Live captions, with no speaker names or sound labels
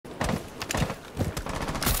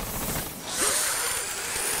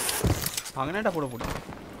ভাঙে না এটা পুরোপুরি।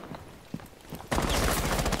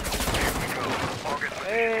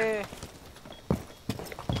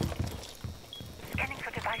 Scanning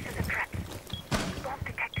for devices and traps. Bomb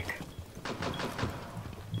detected.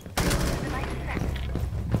 Device set.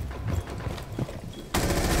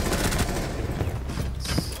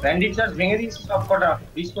 Bandit charge ভেঙে দিয়েছি সব কটা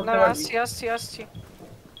রিচ করতে পারবি? আসছি।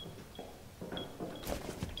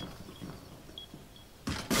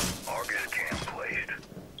 August cam placed.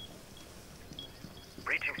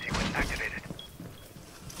 Breaching sequence activated.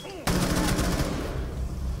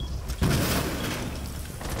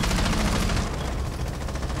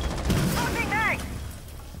 Moving knife.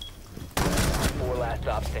 4 last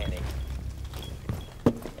stop standing.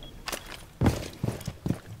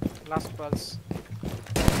 Last pulse.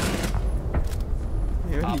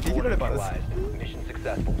 এবার Op নিচে 4 কি করে পারছ? neutralized. Mission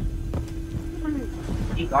successful.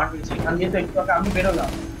 এই গান হয়েছে এখান দিয়ে তো একটু আগে আমি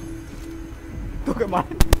বেরোলাম। তোকে মার।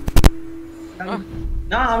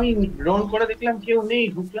 না আমি রোল করে দেখলাম কেউ নেই,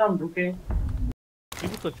 ঢুকলাম, ঢুকে কি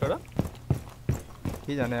করছো ওরা?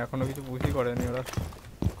 কি জানে এখনো কিছু বুঝই করেনি ওরা।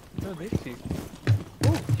 দেখছি ও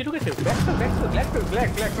কিছু ঢুকেছে।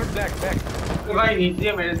 ব্ল্যাক ভাই নিচ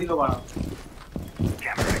দিয়ে মেরে দিল বাড়া।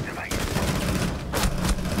 Camera device.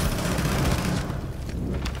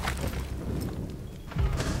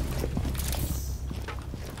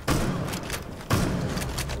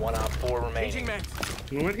 One op 4 remaining.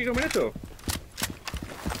 নোমের কি মেরেছো?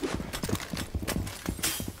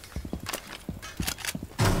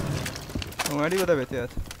 তোমারই কথা বেঁচে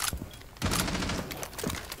আছে।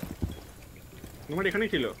 নোমের এখানেই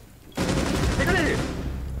ছিল। এখানে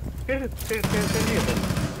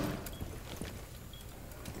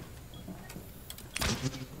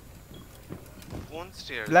কোন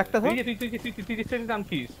স্টেয়ার? ব্ল্যাকটা তো তুই নাম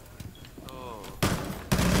কি?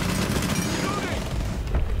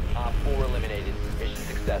 Op 4 eliminated. Mission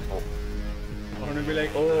successful. Gonna be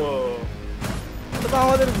like, ওটা তো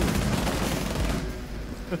আমাদের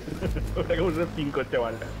ওটাকে ওটা পিং করতে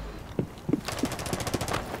পারলে।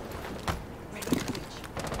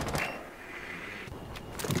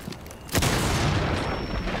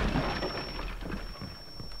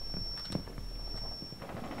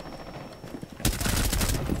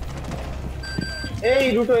 এই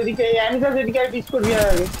রুটো এদিকে, এই অ্যানিসাস এদিকে আর পিস করবি না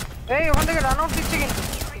আগে। এই ওখান থেকে রান আউট দিচ্ছে কিন্তু।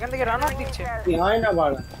 এখান থেকে রান আউট দিচ্ছে। কি হয় না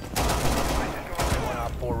বাড়া। One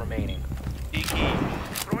op 4 remaining. কি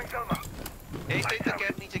Throwing Selma. এই তো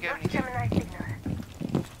ক্যাপ নিচে Gemini signal.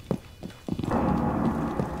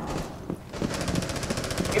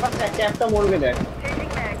 এবার দেখ ক্যাপটা মরবে, দেখ Changing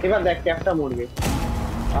mag. এবার দেখ ক্যাপটা মরবে।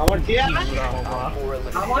 আমার যে Op 4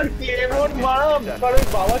 eliminated. আমার ক্লেমর মারা বাড়া,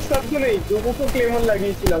 বাবার শব্দ নেই, দুটো ক্লেমর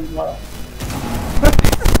লাগিয়েছিলাম মারা।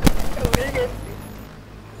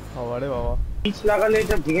 বাবারে বাবা। পিচ লাগালে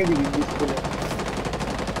এটা ভেঙে দিবি পিচ করে।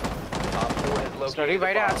 Op 4 has located. Story the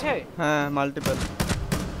বাইরে bomb. আছে? হ্যাঁ মাল্টিপল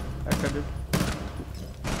একটা ডিপ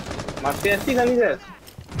মারতে যাচ্ছিস আমি sir?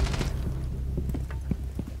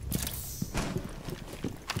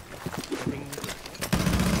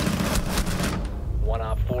 One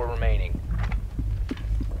op 4 remaining.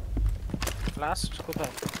 Last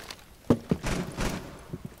কোথায়?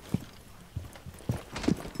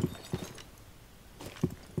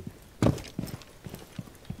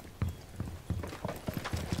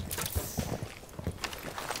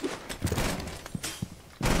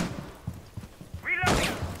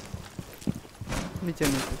 Reloading. নিচে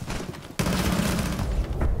নিচে।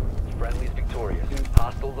 Friendly's victorious.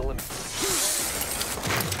 Hostiles eliminated.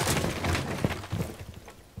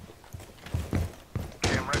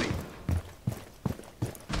 Cam ready.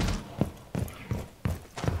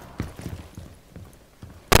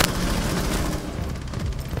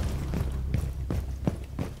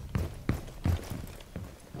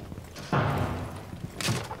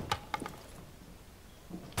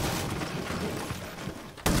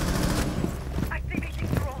 Activating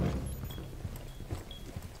drone.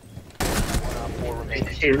 One op 4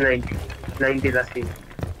 remaining. She's 90 রাখি।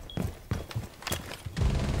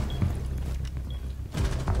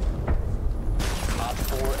 Op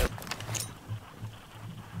 4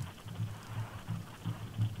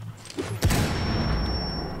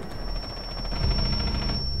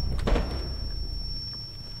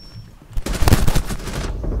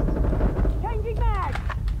 Changing mag.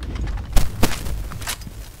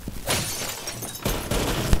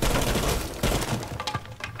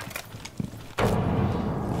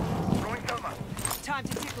 Throwing Selma. Time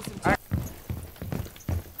to tickle some.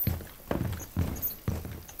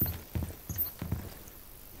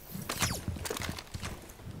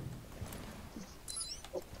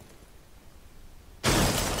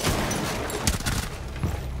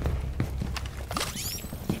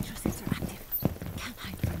 Intro sensor activated.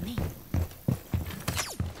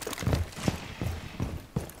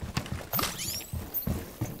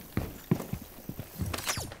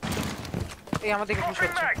 এই আমাদেরকে push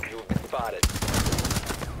হচ্ছে। You've been spotted.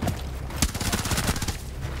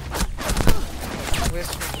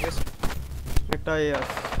 West West. একটা এ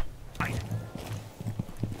আছে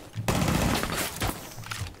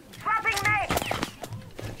Swapping nade.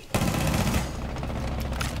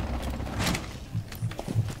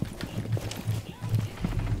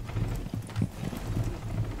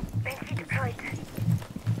 Fancy deployed.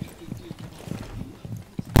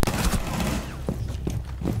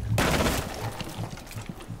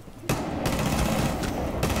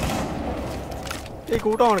 এই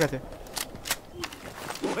কৌটা আমার কাছে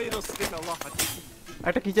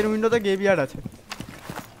একটা কিচেন উইন্ডোতে গেভিয়ার্ড আছে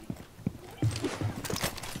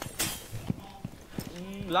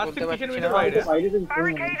লাস্ট বলতে কিচেন পারছি উইন্ডোর না। বাইরে বাইরে থেকে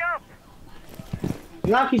Barricade up.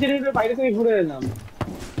 না কিচেনের বাইরে থেকে ঘুরে এলাম।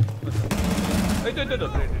 এই তো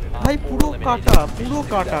ভাই পুরো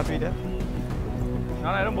কাটা তুই দেখ না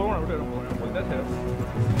না এরকম বলবো না ওটা এরকম বলবো না বলতে আছে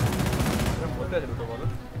এরকম বলতে আছে ওটা বলো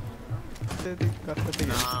কাটতে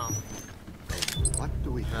থেকে What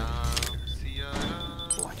do we have? Sierra.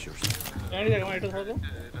 Watch yourself. জানি দেখ আমার এটা ধরো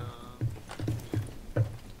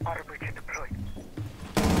Auto breach deployed.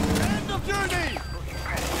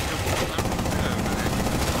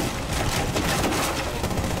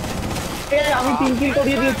 আমি 3 কিল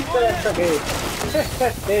করিয়ে দিয়েছি তো একটাকে।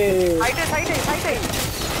 সাইডে সাইডে সাইডে।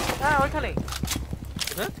 হ্যাঁ ওইখানে।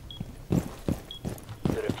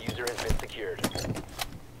 The diffuser has been secured.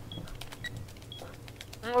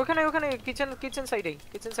 ওইখানে ওইখানে কিচেন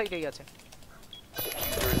সাইডেই আছে।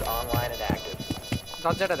 Diffuser is online and active.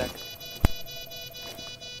 দরজাটা দেখ।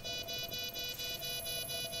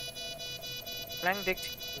 প্ল্যান দেখছি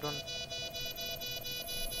ডোন।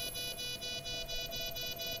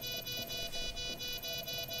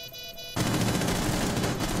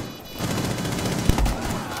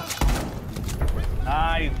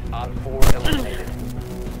 Nice Op 4 eliminated.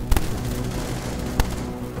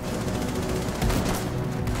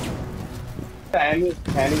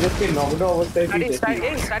 ম্যানেজারকে নগ্ন অবস্থায়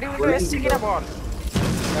স্টাডি উইন্ডো এসছে কিনা বল।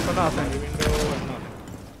 এখনো আসেনি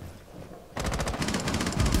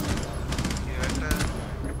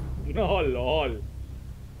লল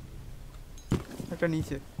একটা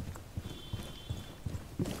নিচে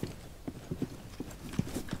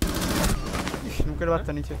মুখের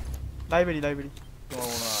বাচ্চা নিচে লাইব্রেরি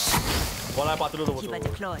গলায় পাতলে দেবো Keep it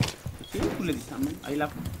deployed. খুলে দিস আমি I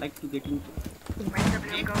like to getting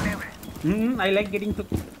Range go down. I like getting তো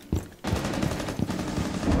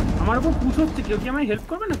আমার উপর পুশ হচ্ছে কেউ কি আমায় হেল্প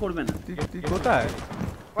করবে না তুই কোথায়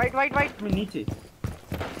হোয়াইট আমি নিচে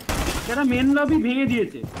যারা মেন লবি ভেঙে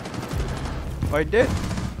দিয়েছে হোয়াইট ডে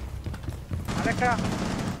আরেকটা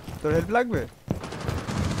তোর হেল্প লাগবে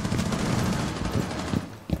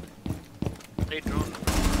Hey, drone.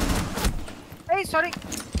 এই সরি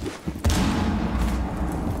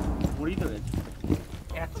মরি তো গেছে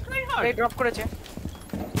এই ড্রপ করেছে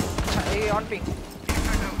এই অন পিং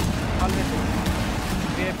হল গেছে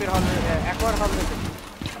বিএপির হল একবার হল গেছে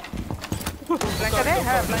ফ্ল্যাঙ্কা দে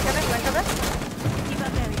হ্যাঁ ফ্ল্যাঙ্কা দে Keep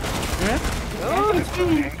up area.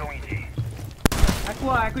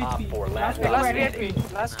 Aqua Op 4 last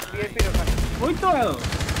last বিএপির ওখানে ওই তো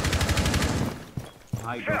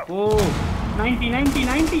ভাই দেখো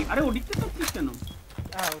 90 আরে ওদিকে তো ঠিক কেন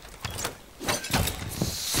হ্যাঁ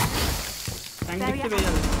ট্যাঙ্ক Barrier দেখতে পেয়ে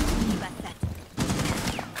যাবে Keep us set.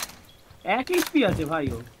 1 এইচপি আছে ভাই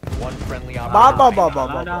ও One friendly বাবা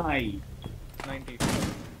ভাই 90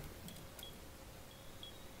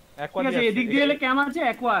 ঠিক আছে এদিক দিয়ে এলে ক্যাম আছে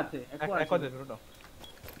একোয়া আছে একোয়া দে ওটা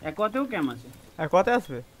একোয়াতেও ক্যাম আছে কতে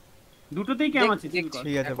আসবে দুটোতেই ক্যাম আছে ঠিক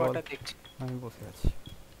আছে বল একবারটা দেখছি আমি বসে আছি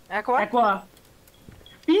একোয়া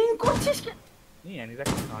পিং করছিস কেন নি জানি দেখ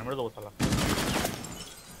আমরা দেবো শালা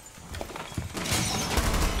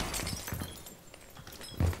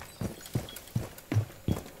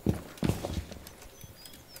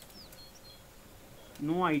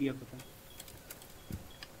নো আইডিয়া কোথায়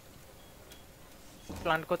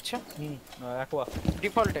প্ল্যান করছে একোয়া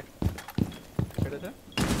ডিফল্টে ঠিক আছে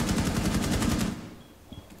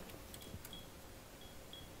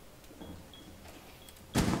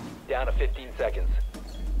down to 15 seconds.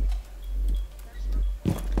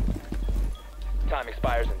 Time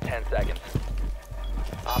expires in 10 seconds.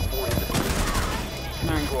 Op 4 is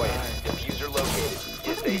destroyed. Diffuser located.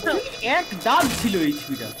 Disable. এক দাগ ছিল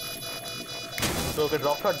এইচপিটা তো ওকে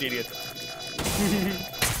ড্রপ শট দিয়ে দিয়েছে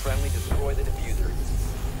Friendly destroy the diffuser.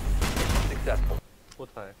 Successful.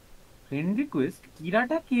 কোথায় ফ্রেন্ড রিকোয়েস্ট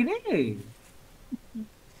কিরাটা কে রে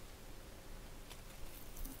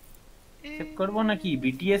সেভ করব নাকি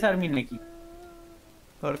বিটিএস আর্মি নাকি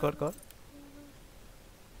কর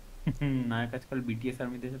নায়ক আজকাল বিটিএস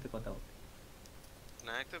আর্মিদের সাথে কথা বলে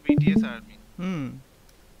না একটা BTS আর্মি হুম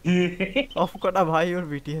অফ কটা ভাই ওর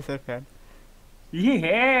বিটিএস এর ফ্যান ইয়ে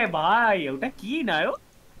হ্যাঁ ভাই ওটা কি নায়ক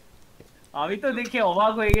আমি তো দেখে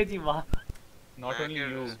অবাক হয়ে গেছি বাহ নট অনলি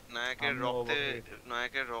ইউ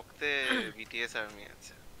নায়কের রক্তে বিটিএস আর্মি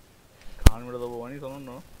আছে। কান মেরে দেবো মানে শোনো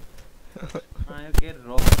না নায়কের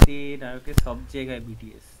রক্তে নায়কের সব জায়গায়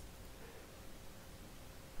বিটিএস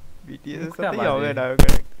বিটিএস এর মুখটা সাথেই বাদে। হবে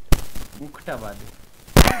নায়কের মুখটা বাদে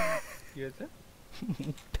কি হয়েছে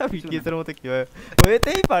মুখটা বিটিএস এর মতো কি হয়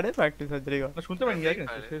হতেই পারে প্র্যাকটিস সার্জারি না শুনতে পাইনি দেখেন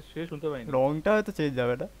সে শুনতে পাইনি রংটা হয়তো চেঞ্জ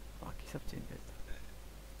হবে না বাকি সব চেঞ্জ হয়ে যাবে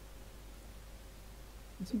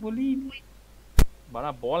কিছু বলি বানা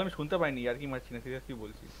বল আমি শুনতে পাইনি আর কি মারছি না সিরিয়াসলি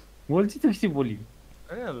বলছি বলছি তো কিছু বলি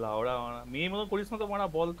আরে লাউড়া মেয়ে মতো করিস না তো মারা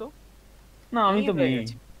বল তো না আমি তো মেয়ে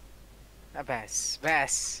ব্যাস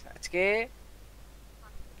ব্যাস আজকে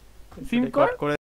সিম কর করে